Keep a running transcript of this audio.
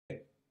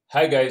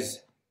Hi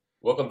guys,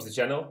 welcome to the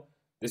channel.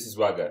 This is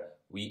Waga.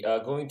 We are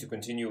going to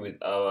continue with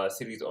our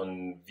series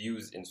on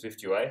views in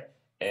SwiftUI,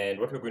 and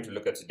what we're going to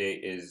look at today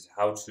is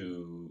how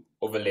to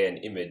overlay an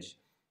image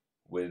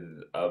with,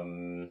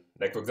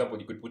 like for example,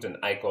 you could put an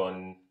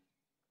icon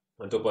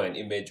on top of an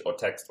image or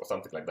text or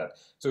something like that.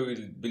 So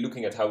we'll be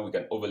looking at how we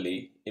can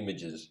overlay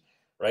images,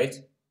 right?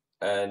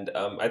 And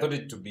I thought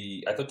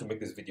to make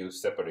this video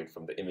separate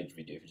from the image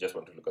video if you just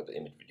want to look at the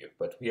image video.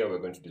 But here we're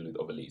going to deal with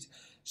overlays.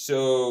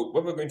 So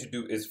what we're going to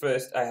do is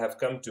first I have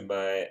come to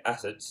my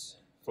assets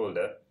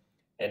folder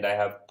and I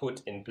have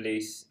put in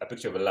place a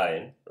picture of a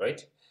lion,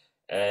 right?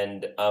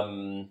 And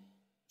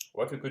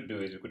what we could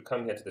do is we could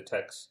come here to the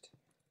text,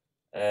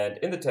 and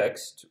in the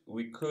text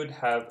we could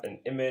have an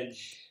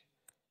image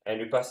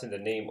and we pass in the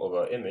name of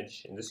our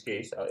image. In this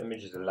case, our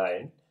image is a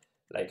lion,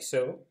 like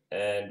so,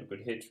 and we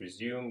could hit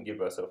resume,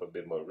 give ourselves a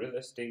bit more real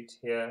estate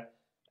here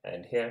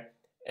and here.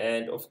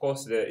 And of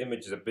course, the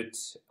image is a bit,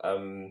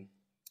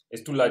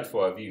 it's too large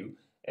for our view.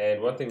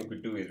 And one thing we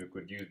could do is we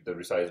could use the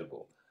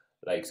resizable,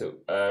 like so,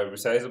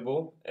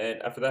 resizable.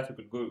 And after that,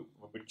 we could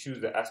choose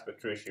the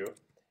aspect ratio,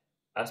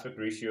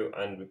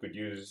 and we could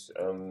use,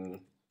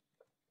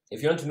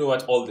 if you want to know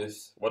what all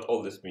this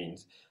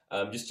means,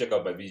 just check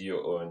out my video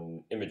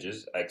on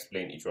images. I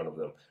explain each one of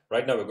them.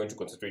 Right now, we're going to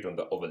concentrate on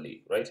the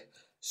overlay, right?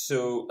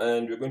 So,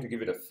 and we're going to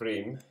give it a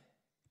frame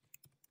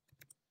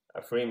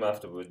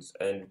afterwards,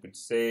 and we could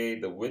say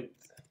the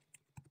width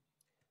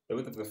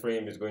of the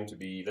frame is going to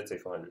be, let's say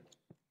 400,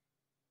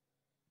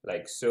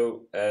 like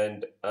so.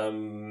 And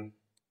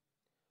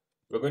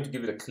we're going to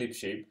give it a clip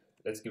shape.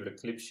 Let's give it a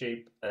clip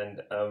shape,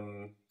 and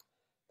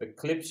the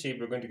clip shape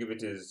we're going to give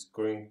it is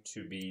going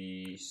to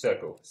be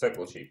circle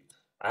shape.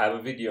 I have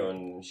a video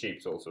on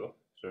shapes also,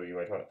 so you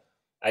might want.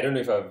 I don't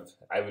know if I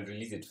will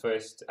release it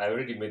first. I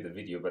already made the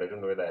video, but I don't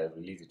know whether I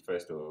release it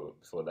first or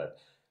before that.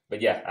 But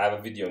yeah, I have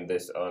a video on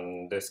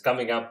this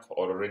coming up,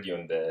 or already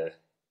on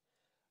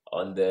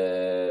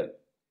the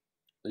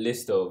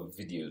list of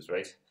videos,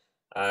 right?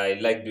 I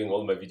like doing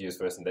all my videos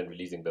first and then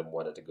releasing them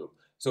one at a go.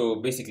 So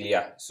basically,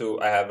 yeah.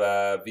 So I have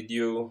a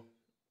video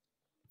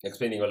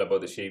explaining all about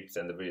the shapes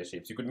and the various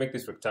shapes. You could make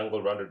this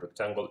rectangle, rounded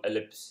rectangle,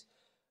 ellipse.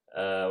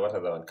 What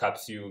other one?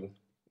 Capsule.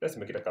 Let's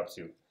make it a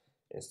capsule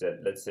instead.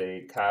 Let's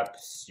say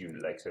capsule,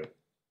 like so.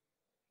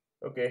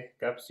 Okay,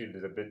 capsule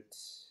is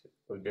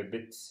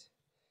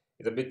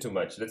it's a bit too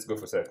much. Let's go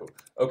for circle.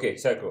 Okay,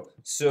 circle.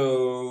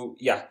 So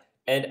yeah,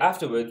 and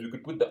afterwards we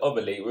could put the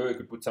overlay where we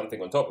could put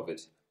something on top of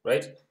it,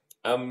 right?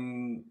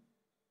 An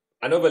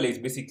overlay is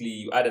basically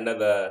you add a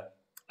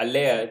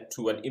layer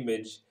to an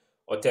image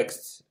or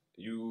text.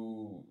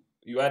 You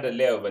add a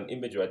layer of an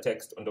image or a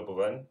text on top of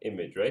an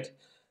image, right?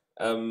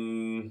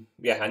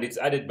 Yeah, and it's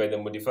added by the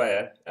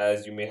modifier,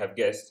 as you may have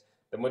guessed.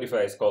 The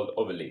modifier is called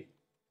overlay.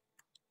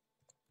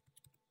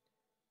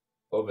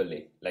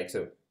 Overlay, like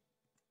so.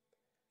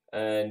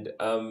 And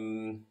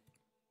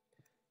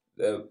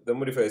the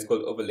modifier is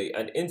called overlay.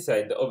 And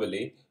inside the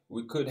overlay,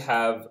 we could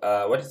have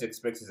what is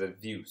expected as a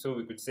view. So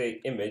we could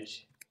say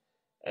image,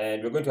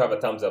 and we're going to have a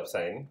thumbs up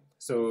sign.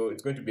 So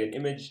it's going to be an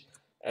image,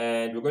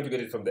 and we're going to get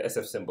it from the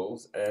SF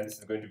symbols. And this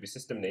is going to be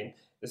system name.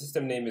 The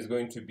system name is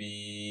going to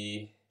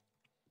be,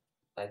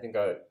 I think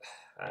I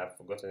have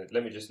forgotten it.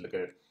 Let me just look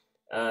at it.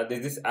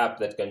 There's this app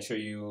that can show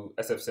you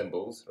SF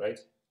symbols, right?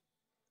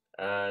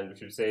 And we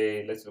should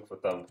say, let's look for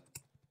thumb.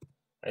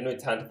 I know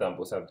it's hand thumb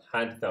or something.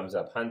 Hand thumbs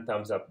up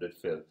dot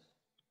fill.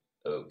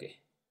 Okay.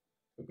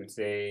 We could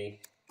say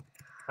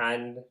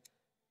hand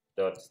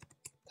dot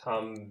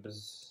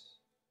thumbs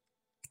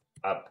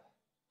up,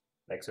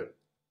 like so.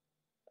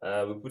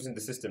 We put in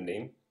the system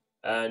name,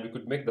 and we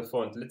could make the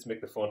font. Let's make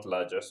the font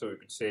larger. So we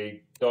could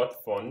say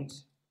dot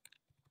font.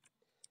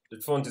 The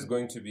font is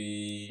going to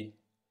be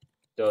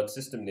dot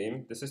system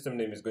name. The system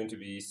name is going to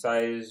be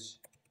size,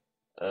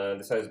 and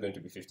the size is going to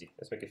be 50.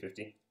 Let's make it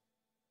 50,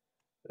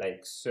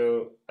 like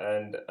so.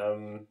 And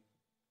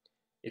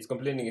it's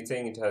complaining. It's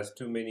saying it has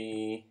too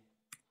many.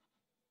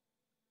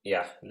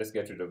 Yeah, let's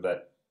get rid of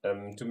that.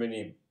 Too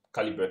many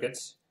curly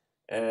brackets.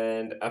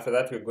 And after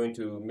that, we're going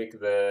to make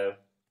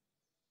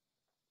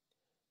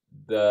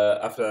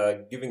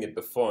after giving it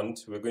the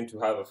font, we're going to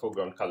have a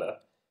foreground color.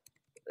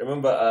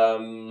 Remember,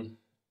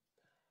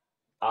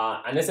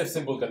 an SF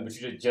symbol can be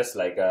treated just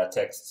like a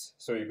text.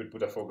 So you could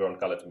put a foreground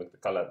color to make the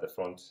color at the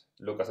front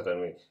look a certain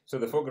way. So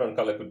the foreground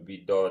color could be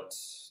dot,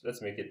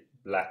 let's make it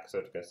black so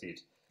you can see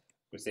it.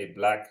 We say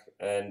black,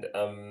 and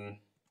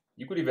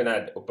you could even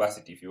add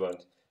opacity if you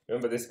want.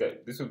 Remember, this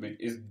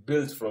is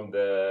built from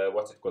the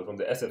from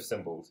the SF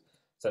symbols.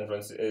 San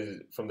Francisco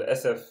is from the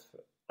SF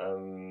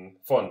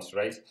font,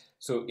 right?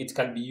 So it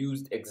can be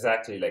used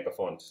exactly like a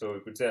font. So we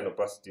could say an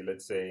opacity,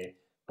 let's say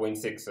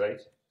 0.6,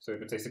 right? So we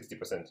could say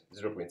 60%,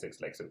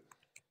 0.6, like so.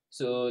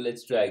 So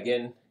let's try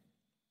again.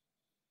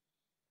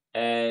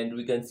 And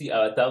we can see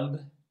our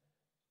thumb.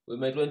 We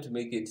might want to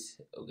make it,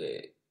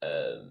 okay,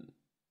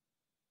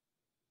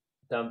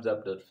 thumbs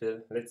up dot fill.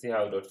 Let's see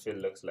how dot fill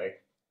looks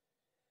like.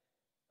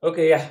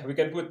 Okay, yeah, we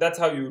can put, that's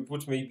how you would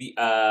put maybe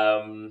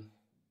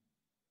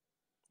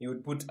you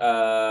would put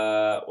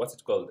what's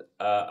it called,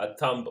 a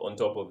thumb on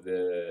top of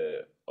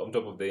the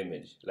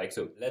image, like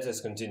so. Let us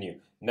continue.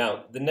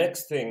 Now, the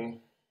next thing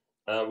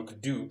we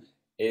could do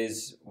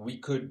is we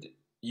could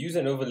use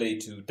an overlay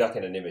to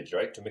darken an image,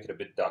 right? To make it a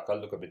bit darker,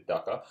 look a bit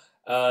darker.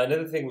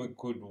 Another thing we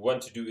could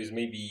want to do is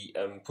maybe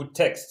put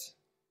text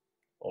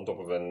on top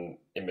of an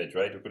image,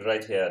 right? We could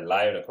write here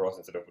lion across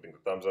instead of putting the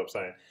thumbs up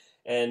sign,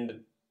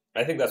 and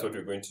I think that's what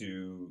we're going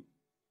to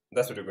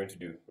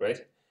do, right?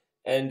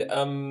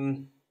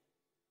 And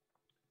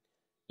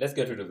let's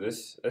get rid of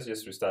this. Let's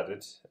just restart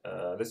it.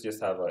 Let's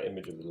just have our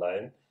image of the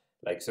lion,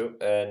 like so.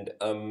 And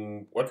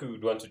what we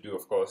would want to do,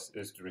 of course,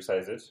 is to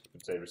resize it. We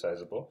could say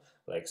resizable,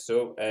 like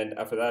so. And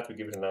after that, we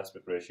give it an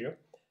aspect ratio.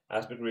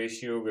 Aspect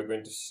ratio, we're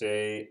going to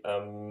say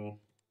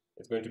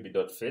it's going to be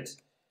dot fit.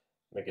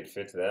 Make it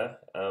fit there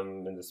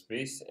in the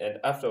space. And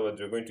afterwards,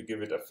 we're going to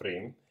give it a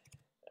frame.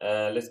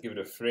 Let's give it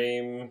a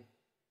frame.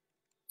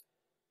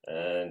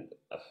 And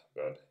oh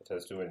god, it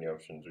has too many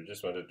options. We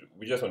just want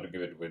to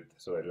give it width,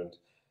 so I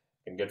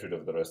can get rid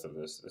of the rest of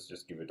this. Let's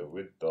just give it a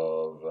width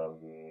of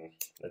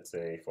let's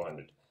say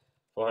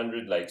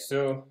 400, like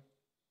so.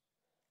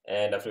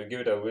 And after we give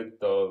it a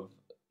width of,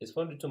 is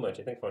 400 too much?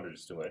 I think 400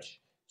 is too much.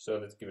 So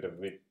let's give it a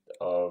width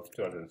of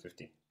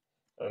 250.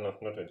 Oh no,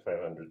 not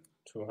 2500,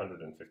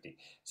 250.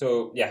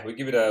 So yeah, we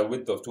give it a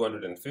width of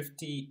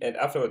 250, and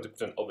afterwards we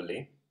put an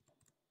overlay.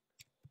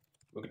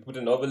 We could put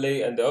an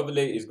overlay, and the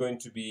overlay is going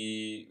to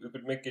be, we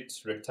could make it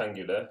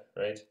rectangular,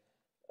 right?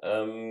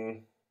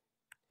 And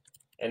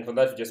for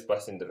that, you just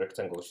pass in the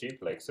rectangle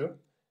shape, like so.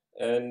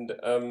 And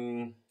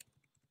the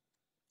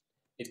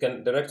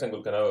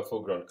rectangle can have a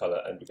foreground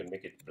color, and we can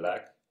make it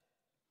black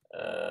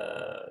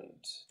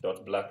and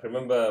dot black.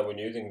 Remember, when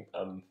you're using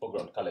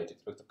foreground color, it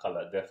expects a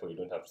color, therefore you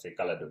don't have to say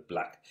color dot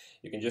black.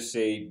 You can just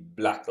say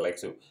black, like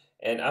so.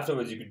 And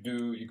afterwards, you could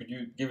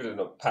give it an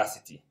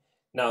opacity.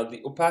 Now,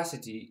 the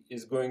opacity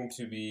is going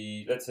to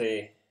be, let's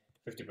say,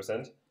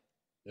 50%,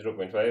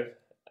 0.5.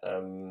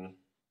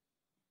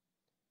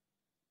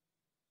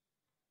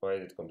 Why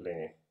is it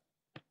complaining?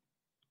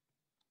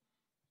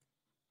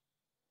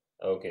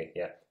 Okay,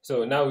 yeah.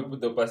 So now we put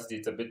the opacity,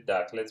 it's a bit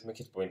dark. Let's make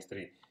it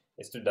 0.3.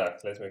 It's too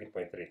dark. Let's make it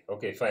 0.3.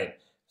 Okay, fine.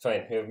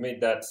 Fine. We have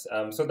made that.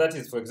 So that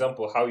is, for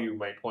example, how you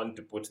might want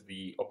to put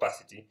the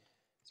opacity.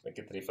 Let's make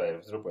it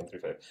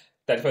 0.35.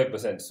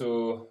 35%.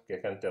 So okay,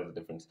 I can't tell the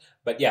difference.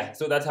 But yeah,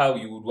 so that's how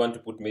you would want to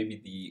put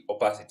maybe the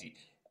opacity,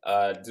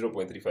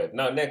 0.35.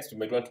 Now next, we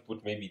might want to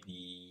put maybe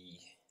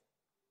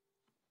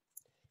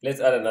let's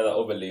add another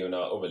overlay on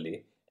our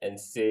overlay and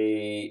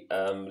say,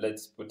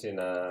 let's put in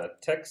a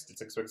text.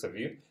 It's expects a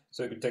view.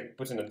 So you could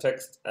put in a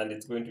text, and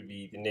it's going to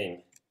be the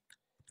name.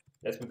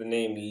 Let's put the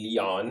name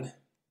Leon.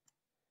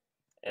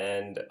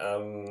 And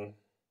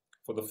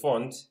for the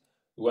font,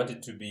 we want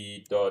it to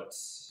be dot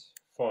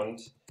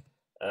font.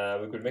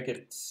 We could make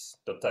it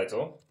dot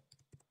title.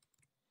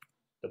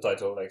 The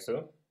title, like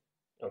so.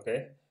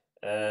 Okay.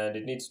 And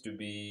it needs to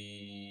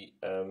be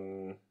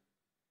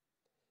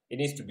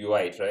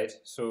white, right?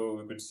 So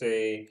we could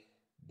say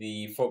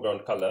the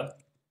foreground color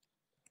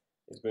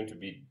is going to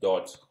be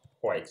dot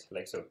white,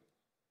 like so.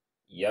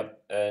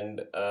 Yep.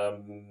 And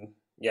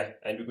yeah,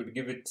 and we could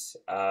give it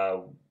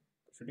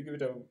should we give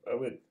it a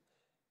width?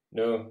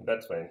 No,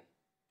 that's fine.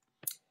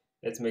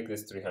 Let's make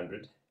this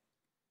 300.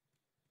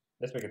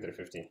 Let's make it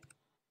 350.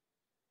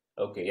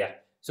 Okay, yeah.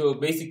 So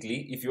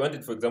basically, if you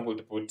wanted, for example,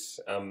 to put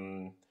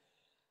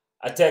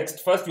a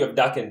text, first we have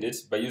darkened it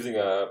by using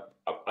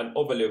an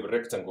overlay of a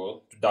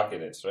rectangle to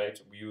darken it, right?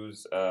 We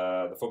use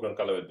the foreground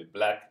color will be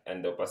black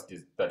and the opacity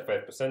is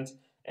 35%,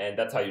 and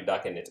that's how you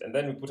darken it. And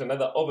then we put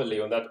another overlay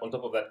on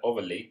top of that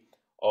overlay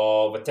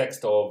of a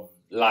text of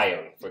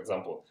lion, for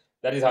example.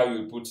 That is how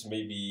you put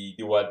maybe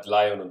the word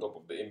lion on top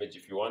of the image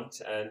if you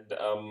want, and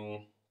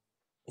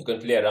you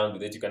can play around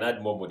with it. You can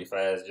add more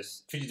modifiers.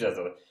 Just treat it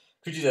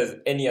as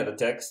any other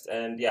text,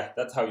 and yeah,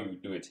 that's how you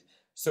would do it.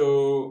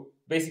 So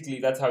basically,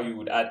 that's how you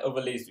would add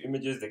overlays to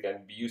images. They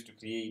can be used to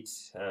create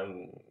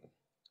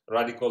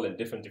radical and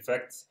different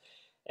effects.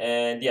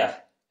 And yeah,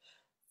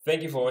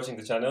 thank you for watching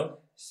the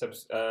channel.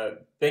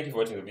 Thank you for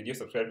watching the video.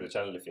 Subscribe to the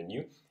channel if you're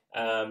new.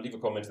 Leave a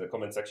comment in the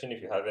comment section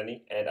if you have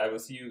any, and I will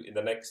see you in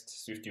the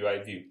next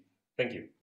SwiftUI view. Thank you.